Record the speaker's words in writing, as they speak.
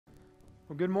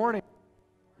Well, good morning.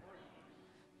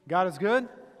 God is good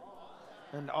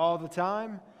and all the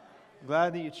time.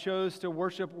 Glad that you chose to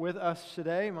worship with us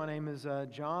today. My name is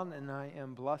John, and I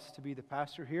am blessed to be the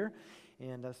pastor here.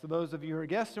 And so those of you who are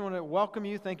guests, I want to welcome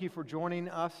you. Thank you for joining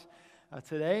us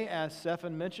today. As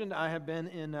Stephan mentioned, I have been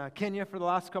in Kenya for the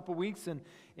last couple weeks,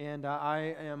 and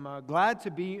I am glad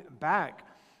to be back.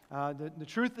 The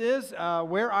truth is,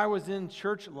 where I was in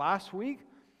church last week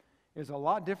is a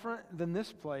lot different than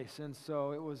this place, and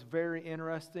so it was very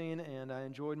interesting, and I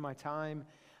enjoyed my time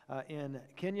in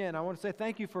Kenya. And I want to say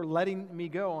thank you for letting me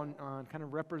go on kind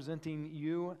of representing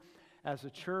you as a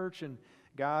church. And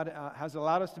God has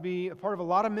allowed us to be a part of a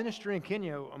lot of ministry in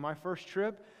Kenya. On my first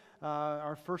trip,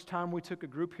 our first time we took a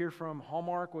group here from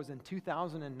Hallmark was in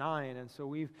 2009, and so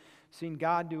we've seen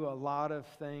God do a lot of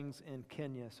things in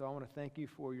Kenya. So I want to thank you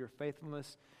for your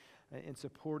faithfulness in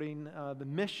supporting the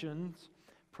missions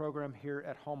program here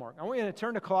at Hallmark. I want you to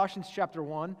turn to Colossians chapter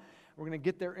 1. We're going to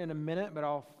get there in a minute, but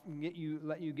I'll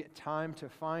let you get time to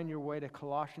find your way to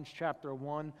Colossians chapter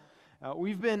 1.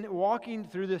 We've been walking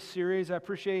through this series. I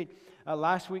appreciate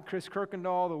last week Chris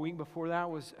Kirkendall. The week before that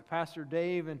was Pastor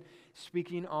Dave, and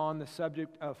speaking on the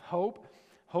subject of hope.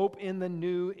 Hope in the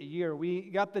new year. We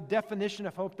got the definition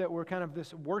of hope that we're kind of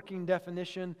this working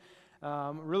definition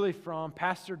really from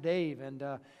Pastor Dave, and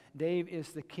Dave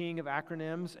is the king of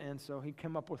acronyms, and so he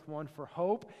came up with one for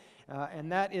hope,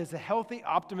 and that is a healthy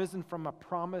optimism from a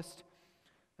promised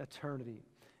eternity.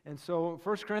 And so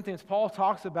 1 Corinthians, Paul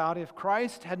talks about if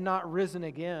Christ had not risen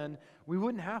again, we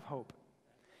wouldn't have hope.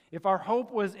 If our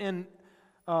hope was in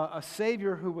a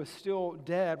Savior who was still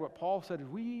dead, what Paul said is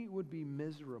we would be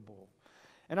miserable.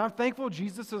 And I'm thankful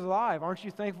Jesus is alive. Aren't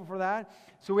you thankful for that?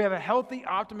 So we have a healthy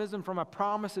optimism from a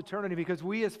promised eternity because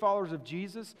we as followers of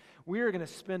Jesus, we are going to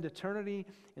spend eternity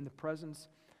in the presence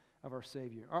of our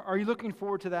Savior. Are you looking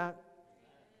forward to that?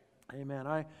 Amen.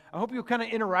 I hope you'll kind of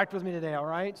interact with me today, all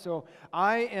right? So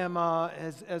I am,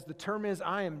 as the term is,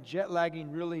 I am jet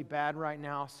lagging really bad right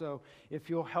now. So if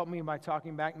you'll help me by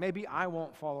talking back, maybe I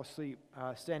won't fall asleep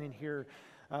standing here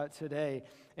today.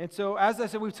 And so, as I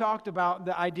said, we've talked about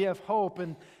the idea of hope,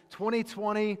 and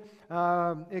 2020,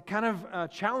 it kind of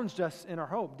challenged us in our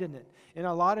hope, didn't it? In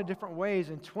a lot of different ways,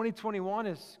 and 2021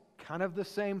 is kind of the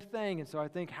same thing, and so I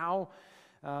think how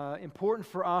important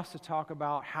for us to talk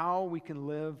about how we can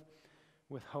live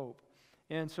with hope.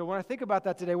 And so when I think about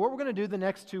that today, what we're going to do the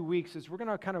next 2 weeks is we're going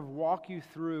to kind of walk you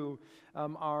through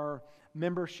our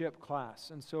membership class.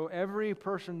 And so every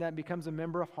person that becomes a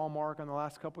member of Hallmark in the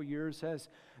last couple years has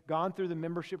gone through the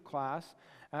membership class.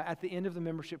 At the end of the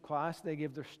membership class, they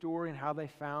give their story and how they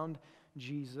found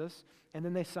Jesus, and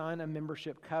then they sign a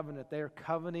membership covenant. They are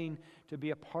covenanting to be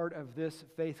a part of this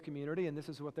faith community, and this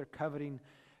is what they're coveting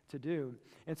to do.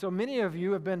 And so many of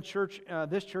you have been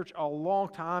this church a long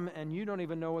time, and you don't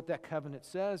even know what that covenant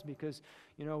says because,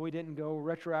 you know, we didn't go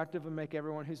retroactive and make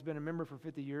everyone who's been a member for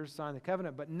 50 years sign the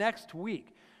covenant. But next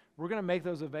week, we're going to make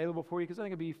those available for you because I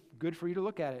think it'd be good for you to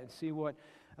look at it and see what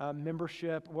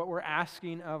membership, what we're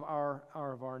asking of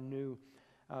our new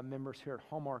members here at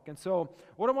Hallmark. And so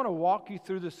what I want to walk you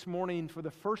through this morning for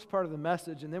the first part of the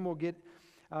message, and then we'll get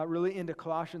really into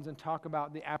Colossians and talk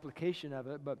about the application of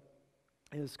it, but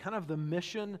is kind of the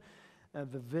mission,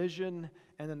 the vision,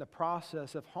 and then the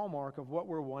process of Hallmark of what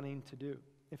we're wanting to do.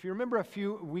 If you remember a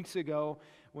few weeks ago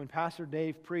when Pastor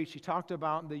Dave preached, he talked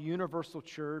about the universal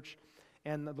church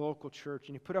and the local church,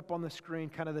 and he put up on the screen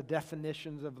kind of the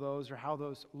definitions of those or how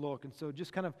those look. And so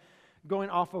just kind of going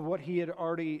off of what he had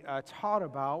already taught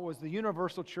about was the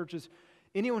universal church is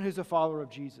anyone who's a follower of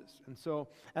Jesus. And so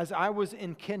as I was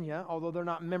in Kenya, although they're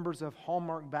not members of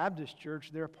Hallmark Baptist Church,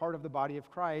 they're a part of the body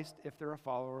of Christ if they're a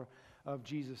follower of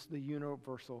Jesus, the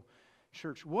universal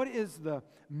church. What is the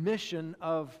mission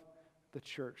of the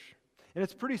church? And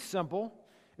it's pretty simple.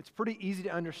 It's pretty easy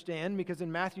to understand because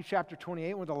in Matthew chapter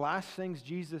 28, one of the last things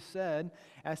Jesus said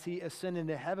as he ascended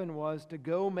into heaven was to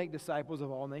go make disciples of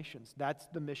all nations. That's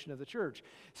the mission of the church.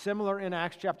 Similar in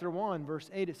Acts chapter 1, verse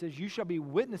 8, it says, "You shall be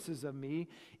witnesses of me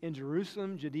in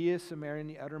Jerusalem, Judea, Samaria, and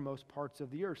the uttermost parts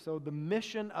of the earth." So the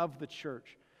mission of the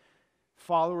church,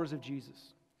 followers of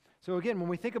Jesus. So again, when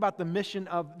we think about the mission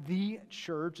of the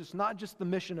church, it's not just the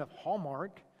mission of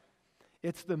Hallmark,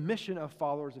 it's the mission of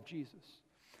followers of Jesus.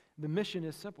 The mission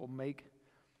is simple: make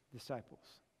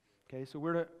disciples. Okay,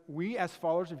 so we as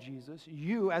followers of Jesus,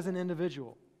 you as an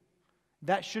individual,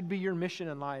 that should be your mission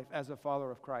in life as a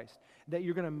follower of Christ, that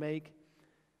you're going to make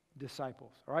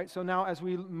disciples. All right, so now as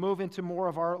we move into more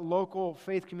of our local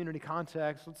faith community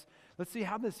context, let's see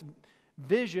how this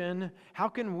vision, how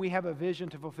can we have a vision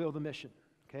to fulfill the mission?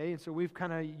 Okay, and so we've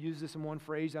kind of used this in one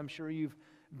phrase. I'm sure you've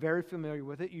very familiar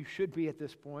with it. You should be at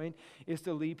this point, is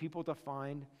to lead people to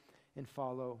find and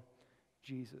follow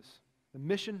Jesus. The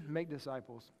mission, make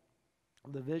disciples.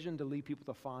 The vision, to lead people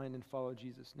to find and follow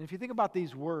Jesus. And if you think about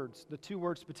these words, the two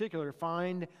words in particular,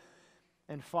 find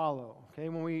and follow. Okay,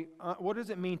 what does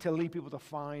it mean to lead people to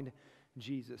find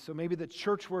Jesus? So maybe the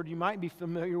church word you might be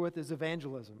familiar with is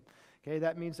evangelism. Okay,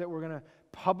 that means that we're going to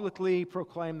publicly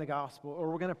proclaim the gospel,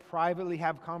 or we're going to privately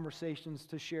have conversations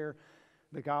to share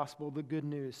the gospel, the good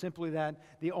news. Simply that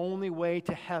the only way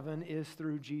to heaven is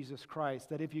through Jesus Christ.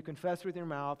 That if you confess with your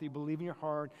mouth, you believe in your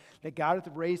heart that God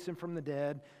hath raised him from the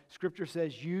dead, Scripture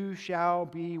says you shall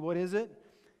be, what is it?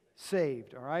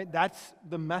 Saved, all right? That's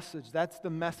the message. That's the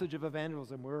message of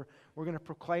evangelism. We're going to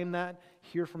proclaim that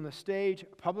here from the stage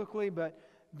publicly, but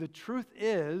the truth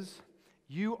is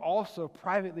you also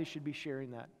privately should be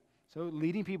sharing that. So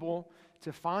leading people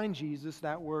to find Jesus,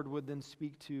 that word would then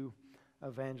speak to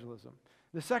evangelism.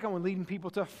 The second one, leading people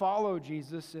to follow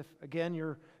Jesus, if again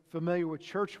you're familiar with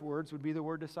church words, would be the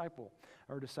word disciple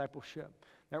or discipleship.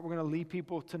 That we're going to lead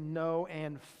people to know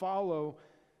and follow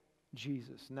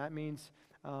Jesus. And that means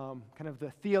kind of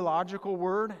the theological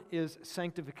word is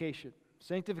sanctification.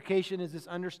 Sanctification is this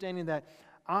understanding that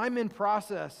I'm in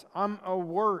process. I'm a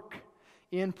work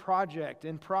in project,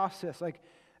 in process. Like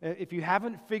if you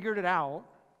haven't figured it out,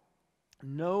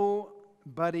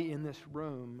 nobody in this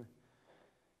room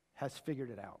has figured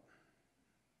it out.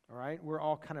 All right? We're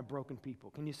all kind of broken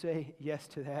people. Can you say yes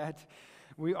to that?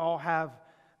 We all have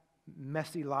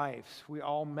messy lives. We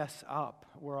all mess up.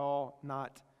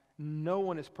 No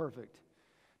one is perfect.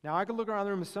 Now, I could look around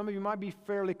the room, and some of you might be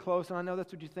fairly close, and I know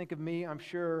that's what you think of me, I'm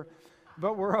sure,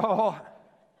 but we're all,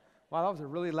 wow, that was a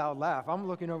really loud laugh. I'm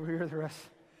looking over here at the rest.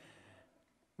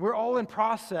 We're all in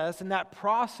process, and that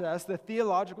process, the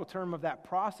theological term of that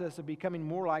process of becoming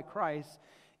more like Christ,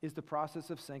 is the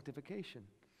process of sanctification.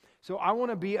 So I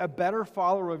want to be a better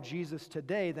follower of Jesus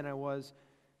today than I was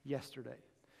yesterday.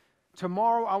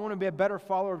 Tomorrow, I want to be a better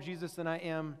follower of Jesus than I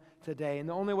am today. And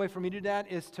the only way for me to do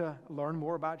that is to learn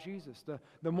more about Jesus.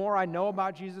 The more I know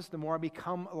about Jesus, the more I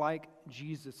become like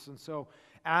Jesus. And so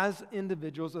as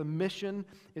individuals, the mission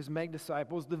is make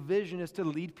disciples. The vision is to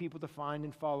lead people to find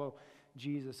and follow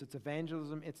Jesus. It's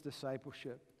evangelism, it's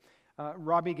discipleship.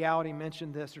 Robbie Gowdy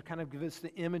mentioned this, or kind of gives us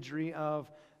the imagery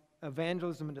of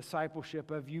evangelism and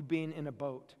discipleship of you being in a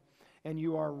boat, and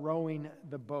you are rowing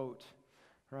the boat.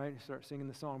 Right? Start singing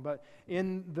the song. But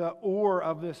in the oar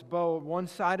of this boat, one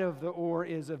side of the oar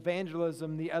is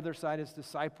evangelism, the other side is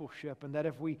discipleship. And that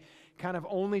if we kind of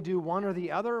only do one or the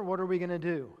other, what are we going to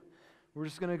do? We're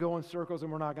just going to go in circles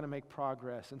and we're not going to make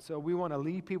progress. And so we want to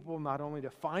lead people not only to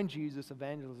find Jesus,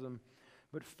 evangelism,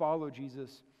 but follow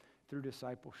Jesus through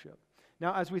discipleship.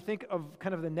 Now, as we think of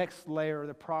kind of the next layer,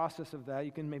 the process of that,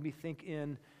 you can maybe think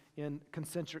in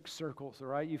concentric circles, all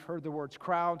right? You've heard the words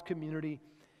crowd, community,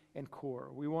 and core.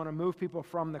 We want to move people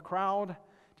from the crowd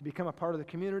to become a part of the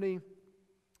community,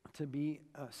 to be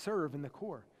serve in the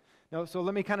core. Now, so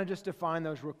let me kind of just define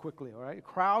those real quickly, all right?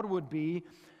 Crowd would be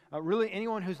really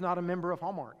anyone who's not a member of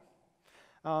Hallmark.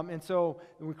 And so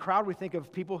in crowd, we think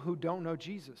of people who don't know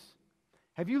Jesus.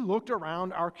 Have you looked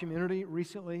around our community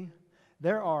recently?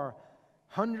 There are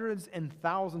hundreds and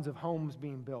thousands of homes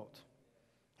being built.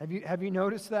 Have you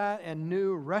noticed that? And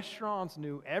new restaurants,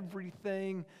 new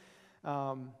everything.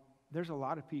 There's a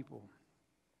lot of people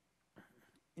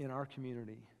in our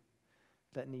community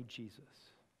that need Jesus.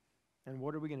 And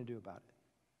what are we going to do about it?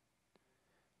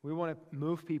 We want to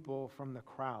move people from the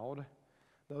crowd,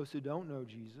 those who don't know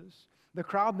Jesus. The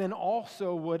crowd then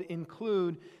also would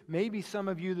include maybe some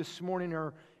of you this morning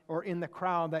or in the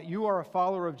crowd that you are a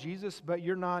follower of Jesus, but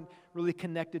you're not really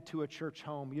connected to a church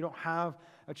home. You don't have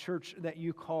a church that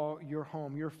you call your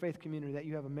home, your faith community, that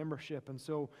you have a membership. And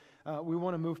so we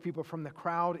want to move people from the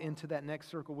crowd into that next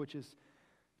circle, which is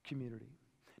community.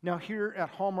 Now here at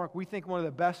Hallmark, we think one of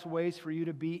the best ways for you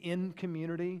to be in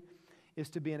community is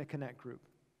to be in a connect group.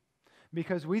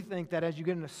 Because we think that as you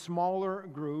get in a smaller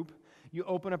group, you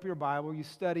open up your Bible, you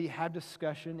study, have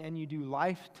discussion, and you do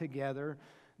life together,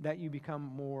 that you become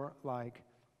more like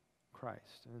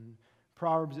Christ. And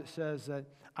Proverbs, it says that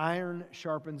iron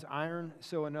sharpens iron,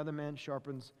 so another man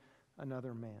sharpens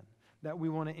another man. That we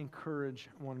want to encourage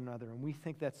one another. And we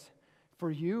think that's,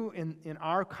 for you, in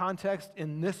our context,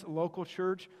 in this local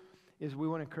church, is we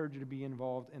want to encourage you to be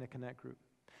involved in a connect group.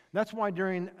 That's why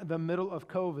during the middle of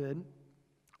COVID,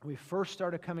 we first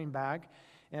started coming back,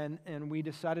 and we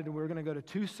decided we were going to go to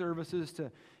 2 services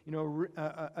to,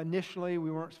 initially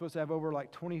we weren't supposed to have over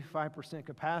like 25%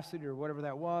 capacity or whatever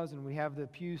that was, and we have the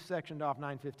pews sectioned off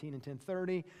 9:15 and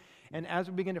 10:30. And as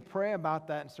we began to pray about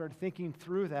that and started thinking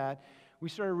through that, we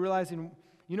started realizing,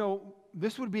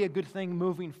 this would be a good thing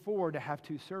moving forward to have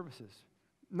two services.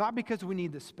 Not because we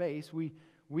need the space.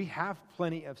 We have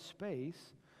plenty of space.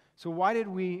 So why did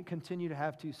we continue to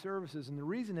have two services? And the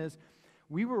reason is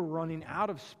we were running out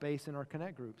of space in our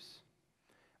connect groups.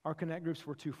 Our connect groups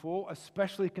were too full,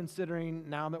 especially considering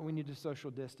now that we need to social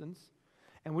distance,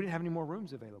 and we didn't have any more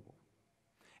rooms available.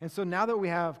 And so now that we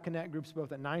have connect groups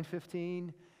both at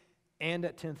 9:15 and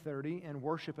at 10:30 and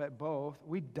worship at both,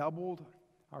 we doubled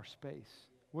our space.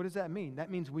 What does that mean? That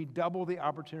means we double the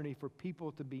opportunity for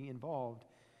people to be involved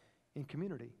in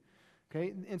community.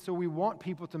 Okay? And so we want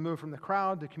people to move from the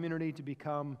crowd, the community, to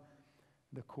become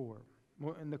the core.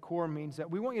 And the core means that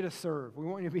we want you to serve. We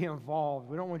want you to be involved.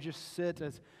 We don't want to just sit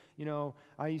as,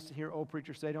 I used to hear old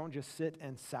preachers say, don't just sit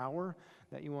and sour,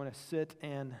 that you want to sit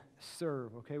and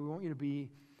serve, okay? We want you to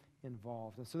be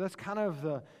involved. And so that's kind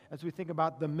of as we think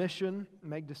about the mission,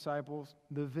 make disciples,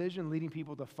 the vision, leading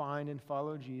people to find and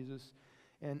follow Jesus,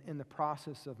 and in the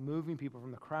process of moving people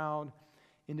from the crowd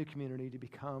into community to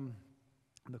become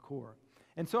the core.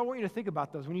 And so I want you to think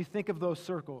about those. When you think of those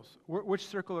circles, which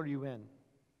circle are you in?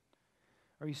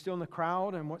 Are you still in the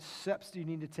crowd? And what steps do you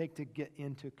need to take to get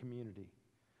into community?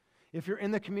 If you're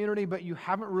in the community but you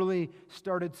haven't really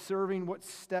started serving, what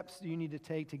steps do you need to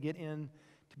take to get in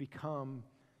to become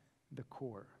the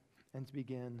core and to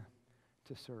begin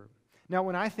to serve? Now,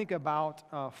 when I think about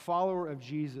a follower of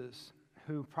Jesus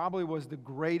who probably was the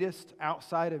greatest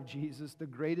outside of Jesus, the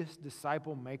greatest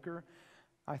disciple maker,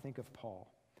 I think of Paul.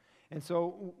 And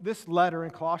so this letter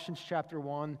in Colossians chapter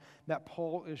 1 that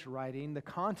Paul is writing, the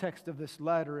context of this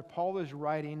letter, Paul is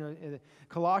writing,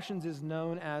 Colossians is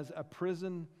known as a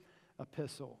prison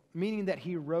epistle, meaning that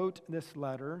he wrote this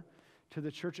letter to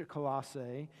the church at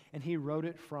Colossae, and he wrote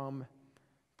it from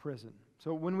prison.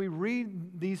 So when we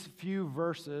read these few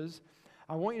verses,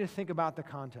 I want you to think about the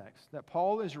context, that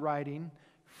Paul is writing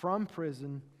from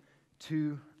prison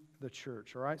to the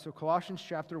church, all right? So Colossians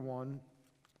chapter 1,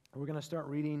 we're going to start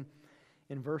reading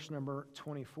in verse number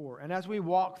 24. And as we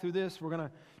walk through this, we're going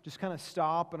to just kind of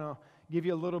stop, and I'll give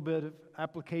you a little bit of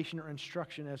application or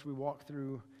instruction as we walk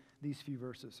through these few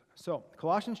verses. So,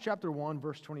 Colossians chapter 1,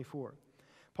 verse 24.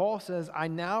 Paul says, I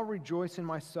now rejoice in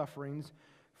my sufferings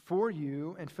for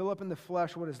you and fill up in the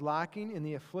flesh what is lacking in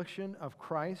the affliction of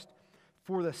Christ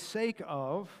for the sake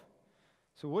of...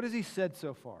 So what has he said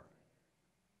so far?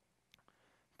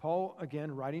 Paul,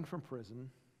 again, writing from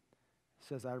prison,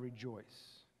 says, I rejoice.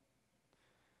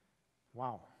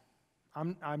 Wow.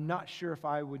 I'm not sure if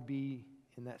I would be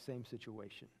in that same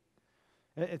situation.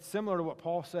 It's similar to what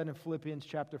Paul said in Philippians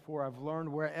chapter 4. I've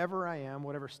learned wherever I am,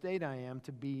 whatever state I am,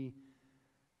 to be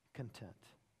content.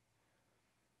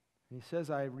 And he says,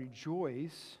 I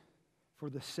rejoice for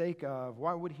the sake of...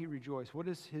 Why would he rejoice? What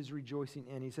is his rejoicing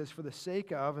in? He says, for the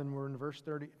sake of, and we're in verse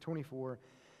 24,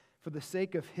 for the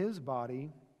sake of his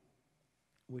body,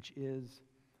 which is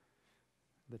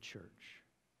the church.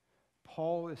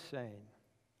 Paul is saying,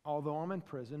 although I'm in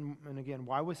prison, and again,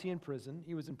 why was he in prison?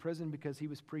 He was in prison because he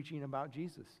was preaching about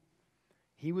Jesus.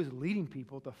 He was leading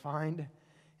people to find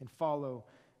and follow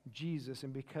Jesus,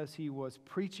 and because he was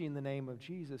preaching the name of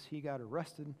Jesus, he got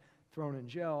arrested, thrown in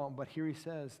jail, but here he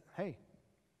says, hey,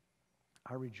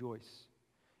 I rejoice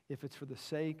if it's for the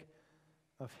sake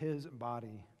of his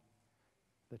body,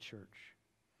 the church.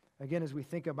 Again, as we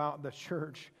think about the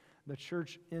church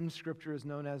in Scripture is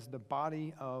known as the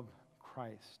body of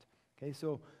Christ. Okay,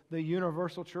 so the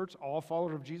universal church, all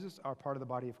followers of Jesus, are part of the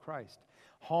body of Christ.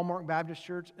 Hallmark Baptist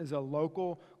Church is a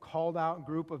local, called out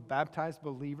group of baptized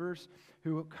believers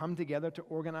who come together to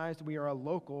organize. We are a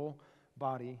local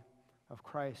body of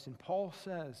Christ. And Paul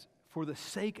says, for the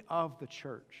sake of the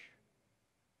church,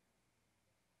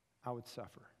 I would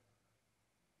suffer.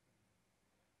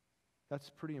 That's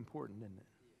pretty important, isn't it?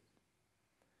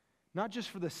 Not just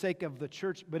for the sake of the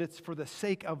church, but it's for the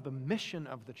sake of the mission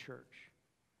of the church.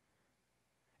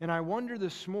 And I wonder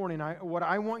this morning, what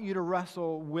I want you to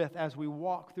wrestle with as we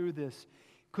walk through this,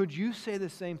 could you say the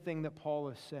same thing that Paul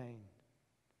is saying?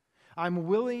 I'm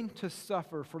willing to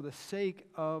suffer for the sake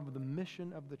of the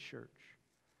mission of the church,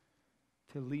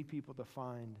 to lead people to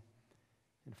find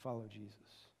and follow Jesus.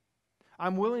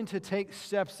 I'm willing to take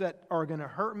steps that are going to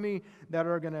hurt me, that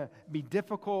are going to be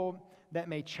difficult, that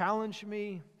may challenge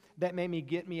me, that may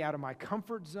get me out of my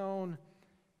comfort zone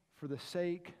for the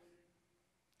sake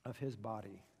of his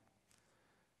body,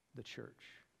 the church.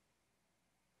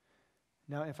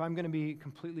 Now, if I'm going to be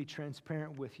completely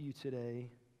transparent with you today,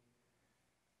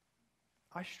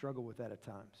 I struggle with that at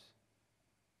times.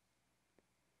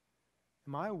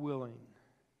 Am I willing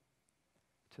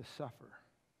to suffer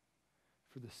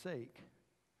for the sake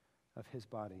of his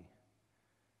body,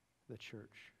 the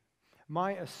church?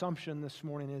 my assumption this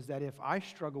morning is that if I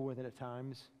struggle with it at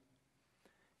times,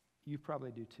 you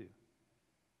probably do too.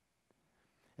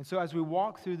 And so as we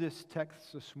walk through this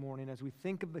text this morning, as we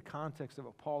think of the context of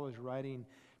what Paul is writing,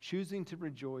 choosing to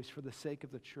rejoice for the sake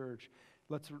of the church,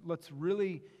 let's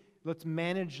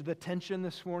manage the tension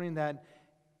this morning that,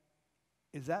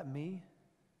 is that me?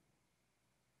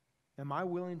 Am I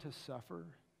willing to suffer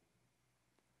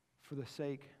for the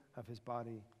sake of his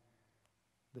body,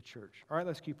 the church? All right,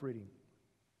 let's keep reading.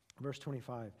 Verse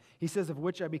 25. He says, of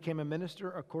which I became a minister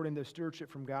according to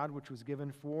stewardship from God, which was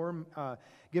given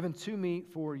to me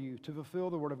for you, to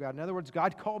fulfill the word of God. In other words,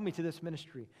 God called me to this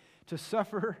ministry, to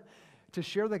suffer, to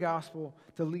share the gospel,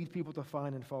 to lead people to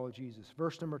find and follow Jesus.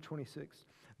 Verse number 26.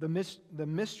 The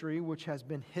mystery which has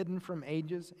been hidden from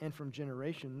ages and from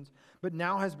generations, but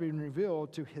now has been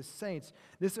revealed to his saints.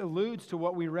 This alludes to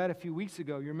what we read a few weeks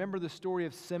ago. You remember the story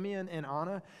of Simeon and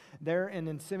Anna there? And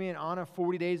then Simeon and Anna,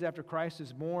 40 days after Christ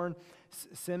is born,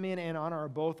 Simeon and Anna are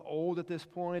both old at this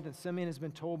point, and Simeon has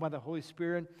been told by the Holy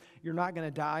Spirit, you're not going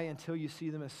to die until you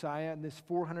see the Messiah. And this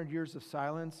 400 years of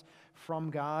silence from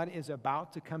God is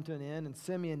about to come to an end. And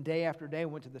Simeon, day after day,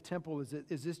 went to the temple. Is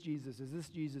this Jesus? Is this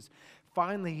Jesus?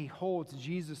 Finally, he holds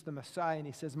Jesus, the Messiah, and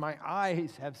he says, my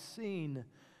eyes have seen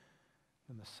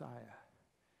the Messiah.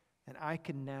 And I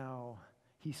can now,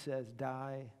 he says,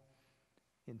 die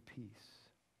in peace.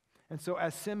 And so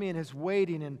as Simeon is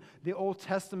waiting, and the Old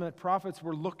Testament prophets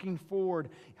were looking forward,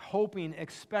 hoping,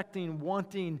 expecting,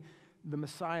 wanting the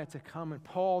Messiah to come. And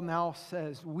Paul now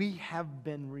says,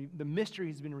 the mystery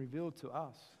has been revealed to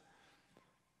us.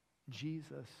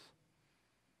 Jesus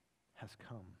has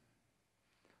come.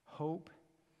 Hope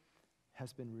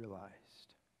has been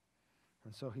realized.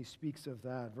 And so he speaks of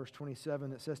that. Verse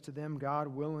 27, it says, to them God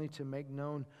willingly to make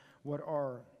known what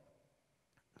are.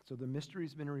 So the mystery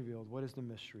has been revealed. What is the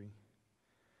mystery?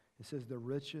 It says the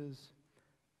riches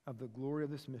of the glory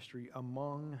of this mystery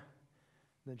among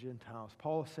the Gentiles.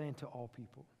 Paul is saying to all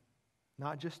people,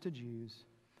 not just to Jews,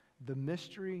 the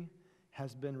mystery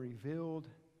has been revealed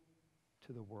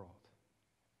to the world.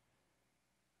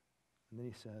 And then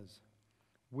he says,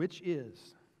 which is,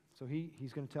 so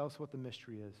he's going to tell us what the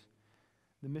mystery is.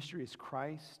 The mystery is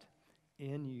Christ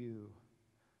in you,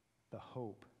 the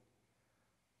hope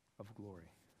of glory.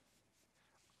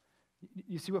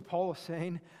 You see what Paul is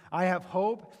saying? I have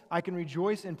hope. I can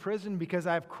rejoice in prison because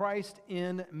I have Christ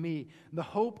in me. The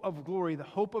hope of glory, the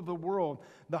hope of the world,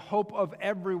 the hope of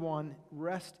everyone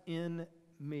rest in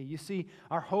me. You see,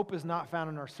 our hope is not found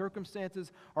in our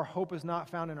circumstances. Our hope is not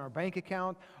found in our bank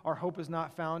account. Our hope is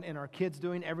not found in our kids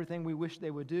doing everything we wish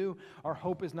they would do. Our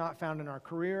hope is not found in our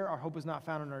career. Our hope is not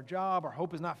found in our job. Our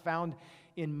hope is not found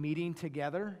in meeting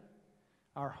together.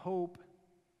 Our hope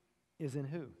is in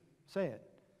who? Say it.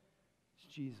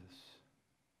 It's Jesus.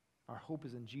 Our hope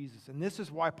is in Jesus. And this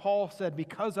is why Paul said,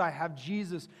 because I have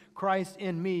Jesus Christ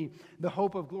in me, the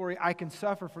hope of glory, I can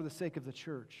suffer for the sake of the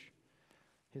church,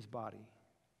 his body.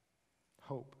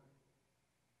 Hope.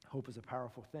 Hope is a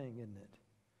powerful thing, isn't it?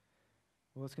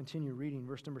 Well, let's continue reading.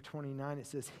 Verse number 29, it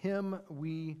says, him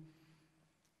we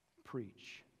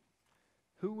preach.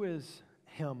 Who is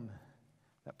him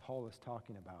that Paul is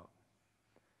talking about?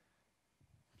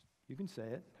 You can say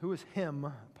it. Who is him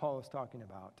Paul is talking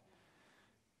about?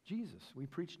 Jesus. We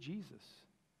preach Jesus.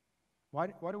 Why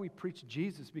do we preach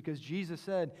Jesus? Because Jesus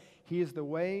said he is the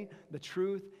way, the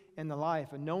truth, and the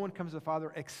life. And no one comes to the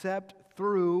Father except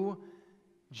through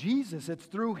Jesus. It's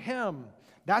through him.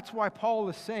 That's why Paul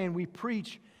is saying we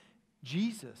preach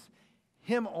Jesus.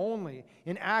 Him only.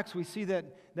 In Acts, we see that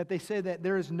they say that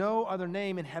there is no other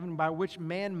name in heaven by which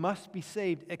man must be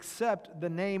saved except the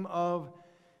name of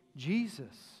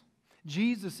Jesus.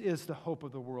 Jesus is the hope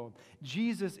of the world.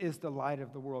 Jesus is the light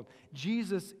of the world.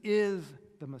 Jesus is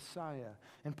the Messiah.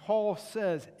 And Paul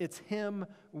says it's him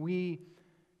we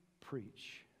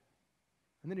preach.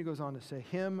 And then he goes on to say,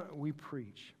 him we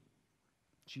preach,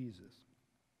 Jesus.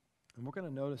 And we're going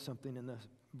to notice something in this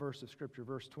verse of Scripture,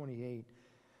 verse 28.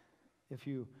 If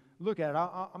you look at it,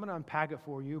 I'm going to unpack it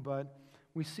for you, but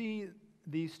we see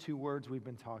these two words we've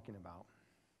been talking about.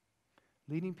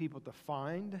 Leading people to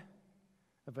find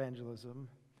evangelism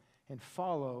and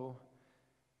follow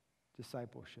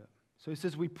discipleship. So he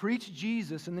says, we preach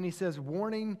Jesus, and then he says,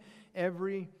 warning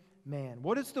every man.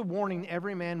 What is the warning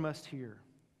every man must hear?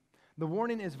 The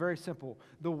warning is very simple.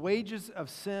 The wages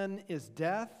of sin is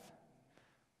death,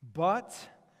 but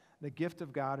the gift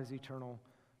of God is eternal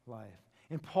life.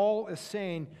 And Paul is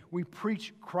saying, we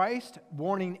preach Christ,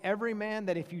 warning every man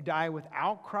that if you die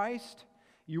without Christ,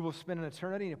 you will spend an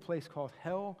eternity in a place called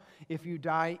hell. If you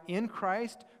die in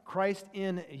Christ, Christ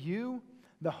in you,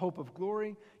 the hope of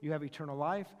glory, you have eternal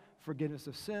life forgiveness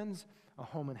of sins, a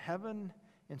home in heaven.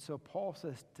 And so Paul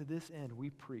says, to this end, we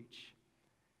preach,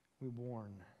 we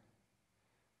warn,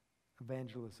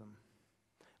 evangelism,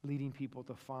 leading people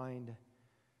to find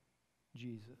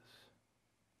Jesus.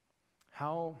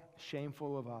 How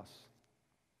shameful of us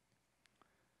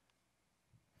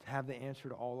to have the answer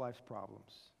to all life's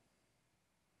problems,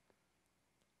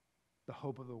 the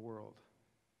hope of the world,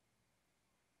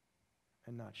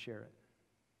 and not share it.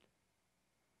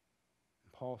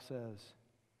 And Paul says,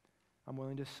 I'm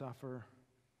willing to suffer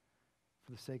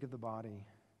for the sake of the body,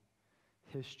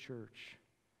 his church,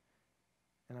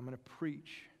 and I'm going to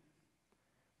preach,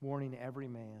 warning every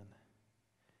man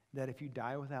that if you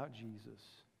die without Jesus,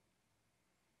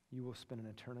 you will spend an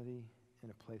eternity in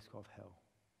a place called hell.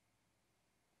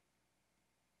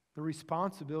 The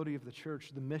responsibility of the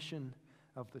church, the mission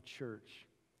of the church,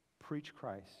 preach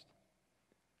Christ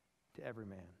to every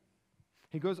man.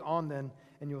 He goes on then,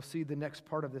 and you'll see the next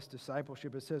part of this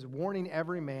discipleship. It says, warning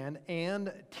every man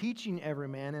and teaching every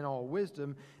man in all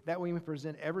wisdom, that we may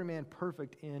present every man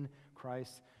perfect in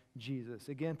Christ Jesus.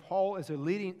 Again, Paul is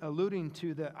alluding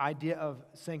to the idea of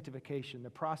sanctification, the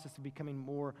process of becoming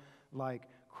more like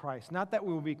Christ. Not that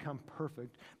we will become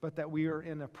perfect, but that we are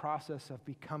in a process of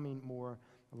becoming more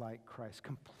like Christ,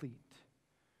 complete.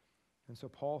 And so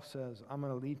Paul says, I'm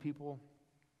going to lead people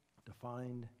to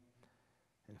find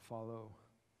and follow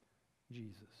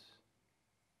Jesus.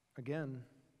 Again,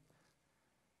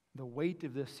 the weight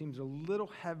of this seems a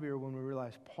little heavier when we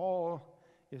realize Paul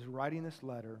is writing this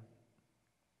letter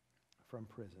from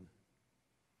prison.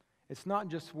 It's not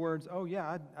just words, oh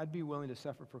yeah, I'd be willing to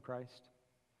suffer for Christ.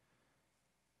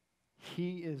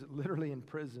 He is literally in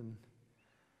prison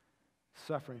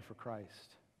suffering for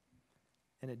Christ.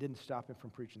 And it didn't stop him from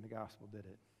preaching the gospel, did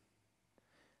it?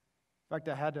 In fact,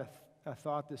 I had a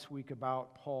thought this week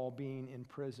about Paul being in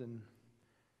prison.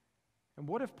 And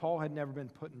what if Paul had never been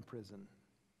put in prison?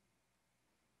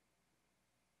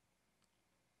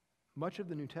 Much of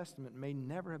the New Testament may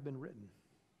never have been written.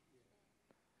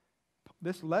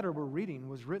 This letter we're reading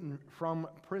was written from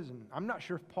prison. I'm not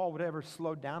sure if Paul would ever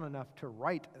slow down enough to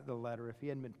write the letter if he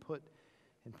hadn't been put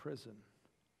in prison.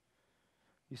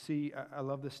 You see, I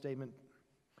love this statement.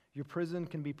 Your prison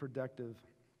can be productive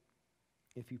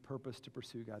if you purpose to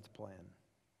pursue God's plan.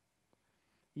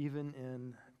 Even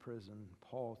in prison,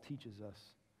 Paul teaches us,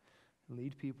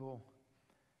 lead people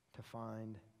to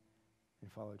find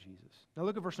and follow Jesus. Now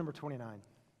look at verse number 29.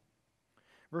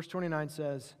 Verse 29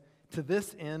 says, to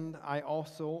this end I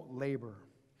also labor,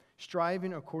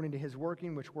 striving according to his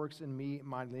working, which works in me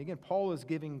mightily. Again, Paul is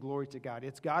giving glory to God.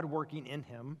 It's God working in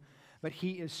him, but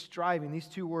he is striving. These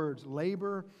two words,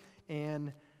 labor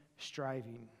and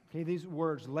striving. Okay, these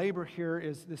words, labor here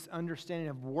is this understanding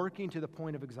of working to the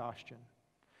point of exhaustion.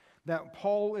 That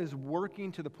Paul is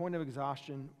working to the point of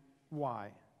exhaustion. Why?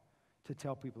 To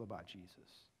tell people about Jesus.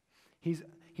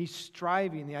 He's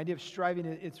striving. The idea of striving,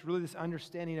 it's really this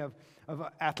understanding of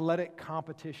athletic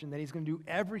competition, that he's going to do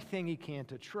everything he can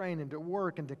to train and to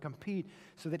work and to compete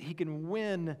so that he can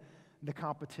win the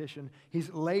competition.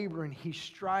 He's laboring, he's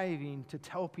striving to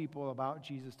tell people about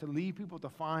Jesus, to lead people to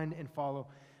find and follow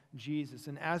Jesus.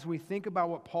 And as we think about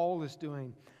what Paul is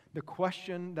doing, the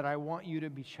question that I want you to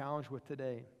be challenged with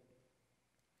today,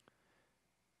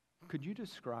 could you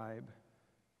describe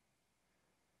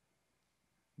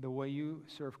the way you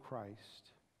serve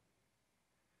Christ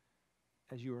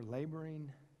as you are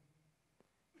laboring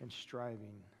and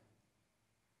striving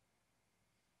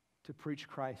to preach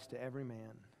Christ to every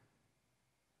man,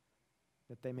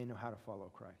 that they may know how to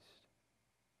follow Christ?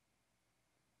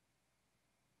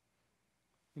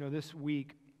 You know, this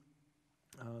week,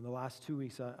 the last 2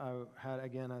 weeks, I had,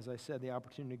 again, as I said, the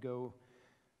opportunity to go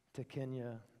to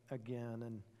Kenya again.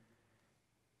 And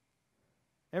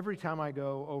every time I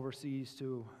go overseas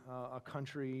to a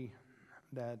country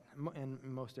that, in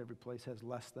most every place, has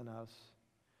less than us,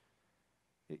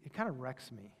 it kind of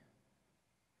wrecks me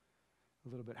a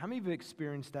little bit. How many of you have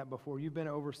experienced that before? You've been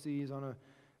overseas on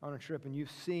a trip and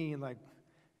you've seen, like,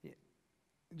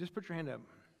 just put your hand up.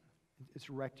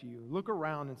 It's wrecked you. Look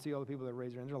around and see all the people that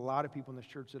raise their hands. There's a lot of people in this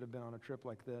church that have been on a trip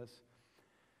like this.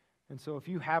 And so if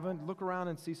you haven't, look around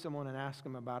and see someone and ask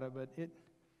them about it. But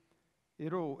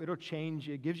it'll change.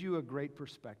 It gives you a great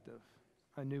perspective,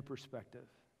 a new perspective.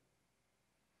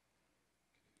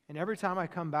 And every time I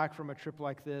come back from a trip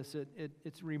like this,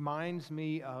 it reminds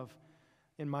me of,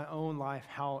 in my own life,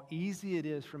 how easy it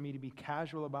is for me to be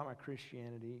casual about my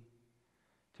Christianity,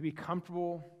 to be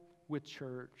comfortable with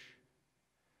church.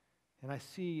 And I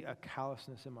see a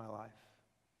callousness in my life.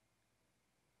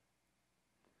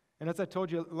 And as I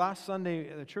told you, last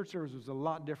Sunday, the church service was a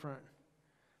lot different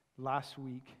last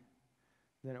week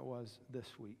than it was this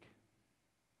week.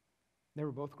 They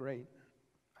were both great.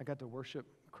 I got to worship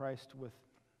Christ with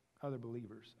other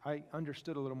believers. I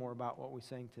understood a little more about what we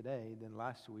sang today than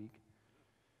last week.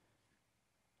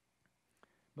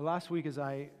 But last week, as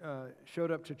I showed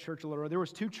up to church a little early, there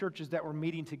was two churches that were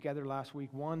meeting together last week.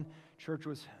 One church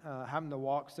was having to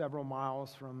walk several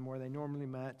miles from where they normally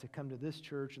met to come to this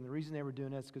church, and the reason they were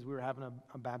doing that is because we were having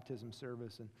a baptism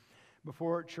service. And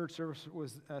before church service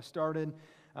was started,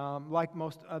 like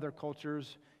most other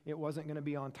cultures, it wasn't going to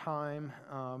be on time,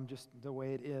 just the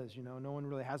way it is. You know, no one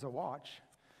really has a watch.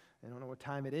 They don't know what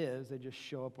time it is. They just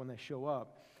show up when they show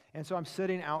up. And so I'm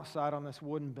sitting outside on this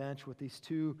wooden bench with these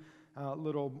two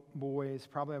little boys,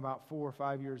 probably about 4 or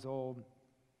 5 years old,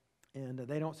 and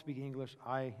they don't speak English.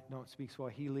 I don't speak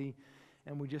Swahili,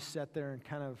 and we just sat there and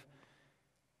kind of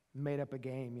made up a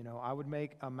game. You know, I would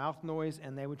make a mouth noise,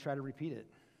 and they would try to repeat it,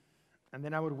 and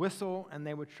then I would whistle, and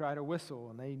they would try to whistle,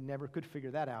 and they never could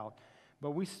figure that out.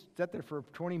 But we sat there for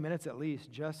 20 minutes at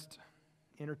least, just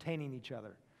entertaining each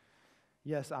other.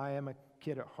 Yes, I am a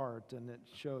kid at heart, and it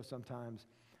shows sometimes.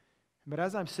 But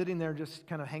as I'm sitting there just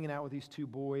kind of hanging out with these two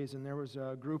boys, and there was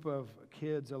a group of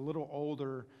kids a little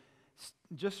older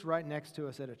just right next to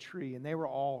us at a tree, and they were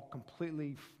all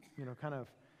completely, kind of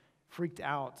freaked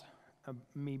out of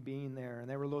me being there, and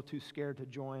they were a little too scared to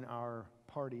join our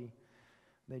party.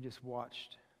 They just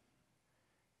watched.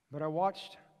 But I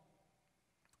watched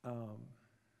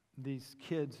these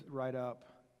kids ride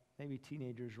up, maybe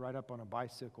teenagers, ride up on a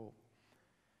bicycle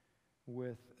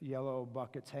with yellow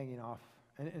buckets hanging off.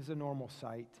 And it's a normal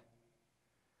sight.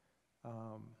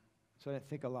 So I didn't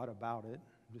think a lot about it,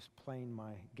 just playing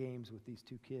my games with these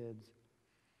two kids.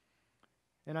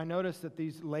 And I noticed that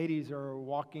these ladies are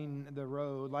walking the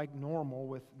road like normal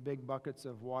with big buckets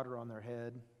of water on their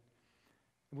head,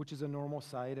 which is a normal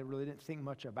sight. I really didn't think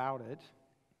much about it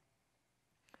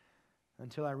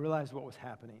until I realized what was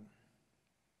happening.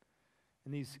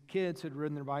 And these kids had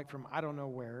ridden their bike from I don't know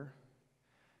where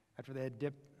after they had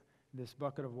dipped this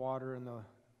bucket of water in the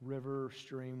river,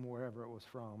 stream, wherever it was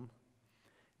from.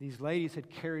 These ladies had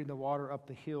carried the water up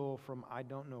the hill from I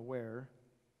don't know where,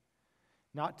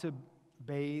 not to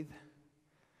bathe,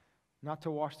 not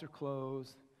to wash their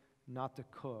clothes, not to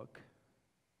cook.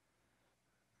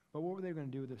 But what were they going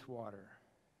to do with this water?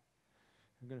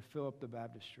 They're going to fill up the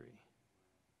baptistry.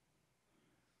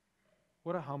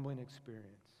 What a humbling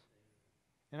experience.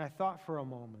 And I thought for a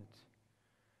moment,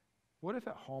 what if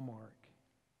at Hallmark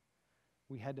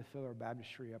we had to fill our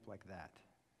baptistry up like that?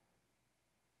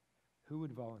 Who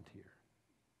would volunteer?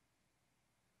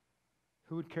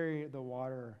 Who would carry the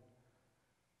water,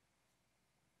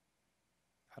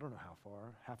 I don't know how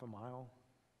far, half a mile,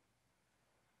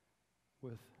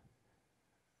 with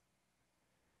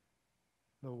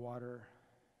the water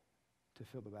to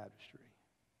fill the baptistry?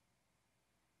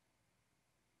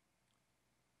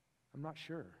 I'm not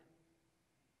sure.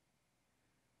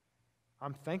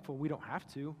 I'm thankful we don't have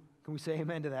to. Can we say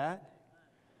amen to that?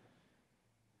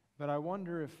 But I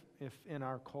wonder if in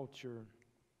our culture,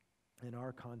 in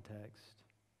our context,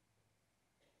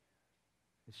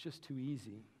 it's just too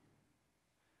easy.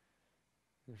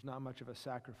 There's not much of a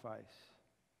sacrifice.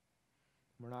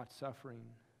 We're not suffering.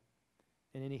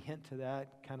 And any hint to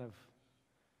that kind of,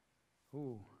 I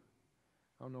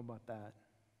don't know about that.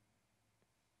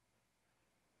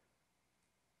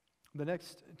 The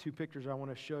next two pictures I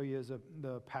want to show you is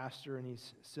the pastor, and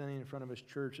he's sitting in front of his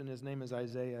church, and his name is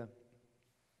Isaiah.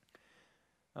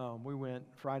 We went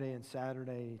Friday and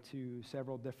Saturday to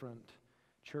several different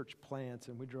church plants,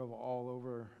 and we drove all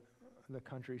over the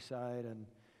countryside and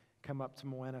come up to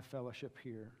Moana Fellowship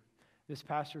here. This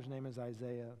pastor's name is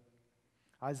Isaiah.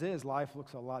 Isaiah's life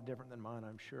looks a lot different than mine,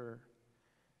 I'm sure.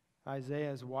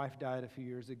 Isaiah's wife died a few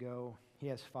years ago. He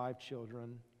has 5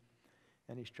 children.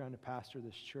 And he's trying to pastor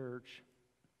this church.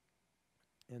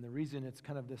 And the reason it's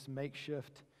kind of this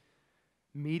makeshift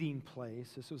meeting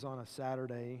place, this was on a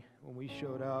Saturday when we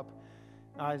showed up.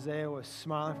 Isaiah was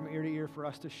smiling from ear to ear for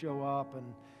us to show up,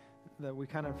 and that we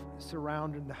kind of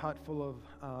surrounded the hut full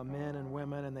of men and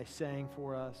women, and they sang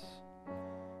for us.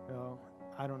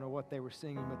 I don't know what they were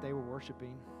singing, but they were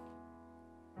worshiping.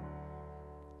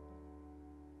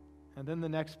 And then the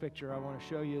next picture I want to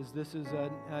show you is this is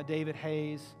David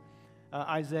Hayes.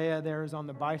 Isaiah there is on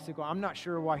the bicycle. I'm not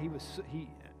sure why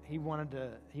he wanted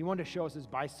to show us his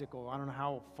bicycle. I don't know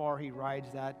how far he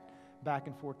rides that back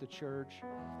and forth to church.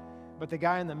 But the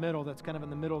guy in the middle, that's kind of in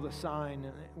the middle of the sign,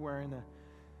 wearing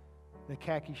the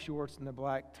khaki shorts and the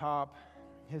black top,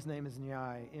 his name is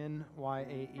Nyae,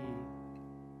 N-Y-A-E.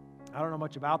 I don't know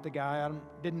much about the guy. I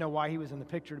didn't know why he was in the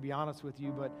picture, to be honest with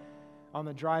you, but on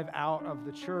the drive out of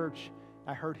the church,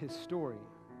 I heard his story.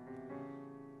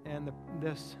 And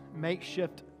this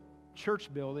makeshift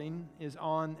church building is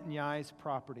on Nyai's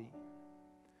property.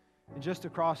 And just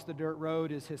across the dirt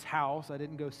road is his house. I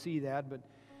didn't go see that, but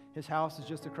his house is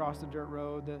just across the dirt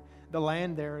road. The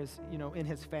land there is, in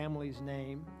his family's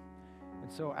name.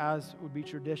 And so as would be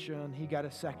tradition, he got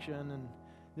a section and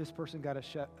this person got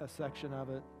a section of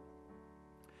it.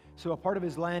 So a part of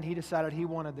his land, he decided he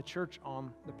wanted the church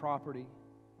on the property.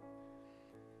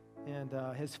 And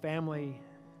his family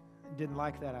didn't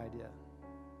like that idea.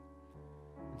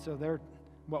 And so they're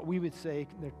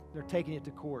taking it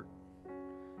to court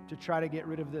to try to get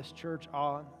rid of this church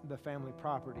on the family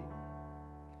property.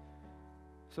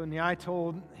 So Nyai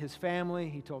told his family,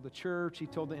 he told the church, he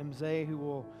told the MZ who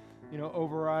will,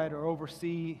 override or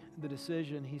oversee the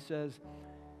decision. He says,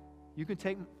 you can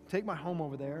take my home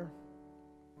over there,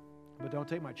 but don't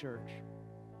take my church.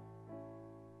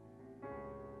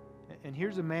 And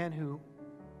here's a man who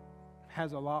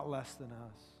has a lot less than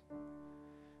us,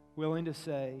 willing to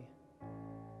say,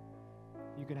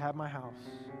 you can have my house,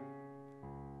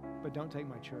 but don't take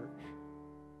my church.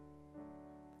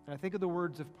 And I think of the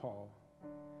words of Paul,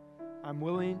 I'm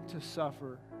willing to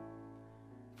suffer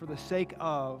for the sake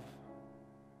of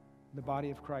the body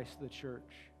of Christ, the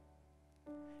church.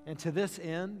 And to this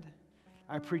end,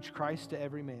 I preach Christ to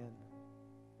every man.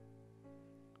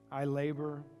 I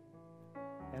labor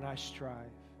and I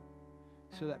strive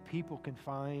so that people can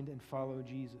find and follow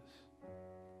Jesus.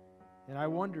 And I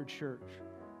wonder, church,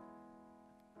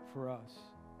 for us,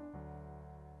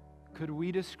 could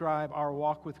we describe our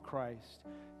walk with Christ?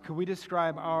 Could we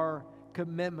describe our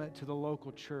commitment to the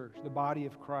local church, the body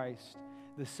of Christ,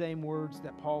 the same words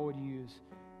that Paul would use,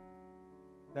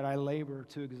 that I labor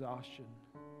to exhaustion,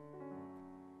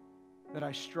 that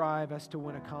I strive as to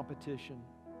win a competition,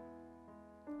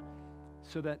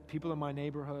 so that people in my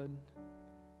neighborhood,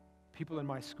 people in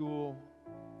my school,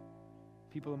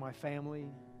 people in my family,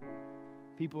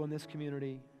 people in this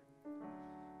community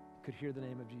could hear the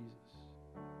name of Jesus.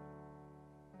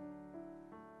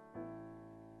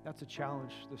 That's a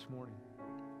challenge this morning.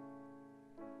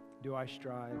 Do I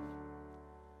strive?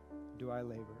 Do I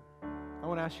labor? I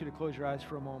want to ask you to close your eyes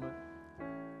for a moment.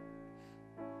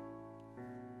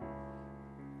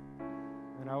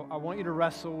 And I want you to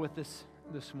wrestle with this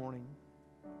morning.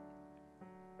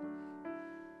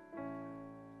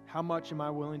 How much am I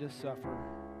willing to suffer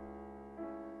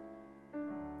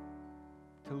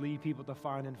to lead people to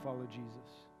find and follow Jesus?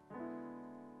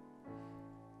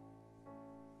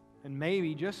 And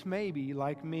maybe, just maybe,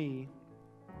 like me,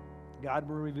 God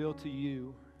will reveal to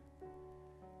you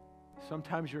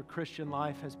sometimes your Christian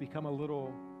life has become a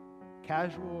little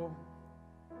casual,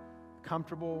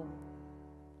 comfortable,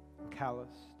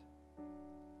 calloused.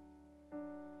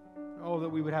 Oh, that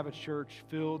we would have a church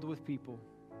filled with people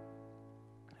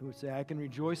who would say, I can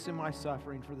rejoice in my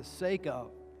suffering for the sake of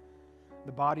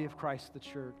the body of Christ, the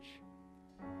church.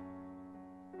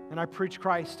 And I preach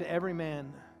Christ to every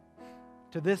man.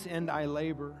 To this end I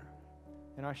labor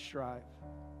and I strive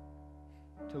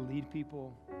to lead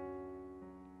people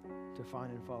to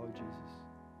find and follow Jesus.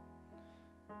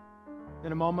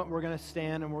 In a moment, we're going to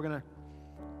stand and we're going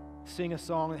to sing a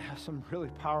song that has some really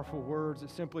powerful words.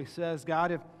 It simply says,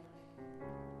 God,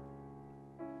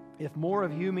 if more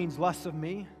of you means less of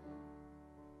me,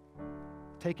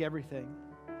 take everything.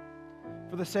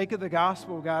 For the sake of the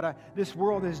gospel, God, this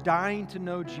world is dying to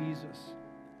know Jesus,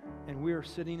 and we are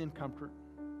sitting in comfort,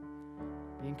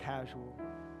 being casual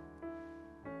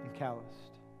and calloused.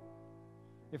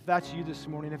 If that's you this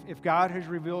morning, if God has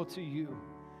revealed to you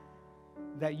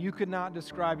that you could not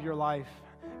describe your life,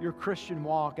 your Christian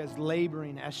walk, as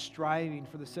laboring, as striving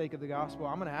for the sake of the gospel,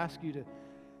 I'm going to ask you to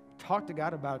talk to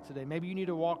God about it today. Maybe you need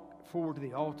to walk forward to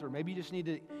the altar. Maybe you just need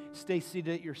to stay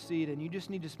seated at your seat and you just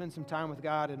need to spend some time with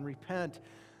God and repent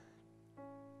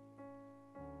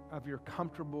of your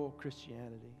comfortable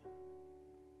Christianity.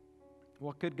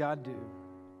 What could God do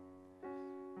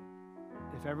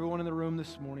if everyone in the room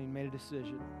this morning made a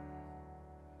decision?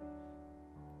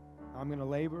 I'm going to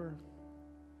labor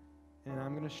and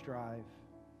I'm going to strive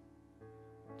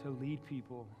to lead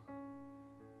people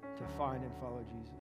to find and follow Jesus.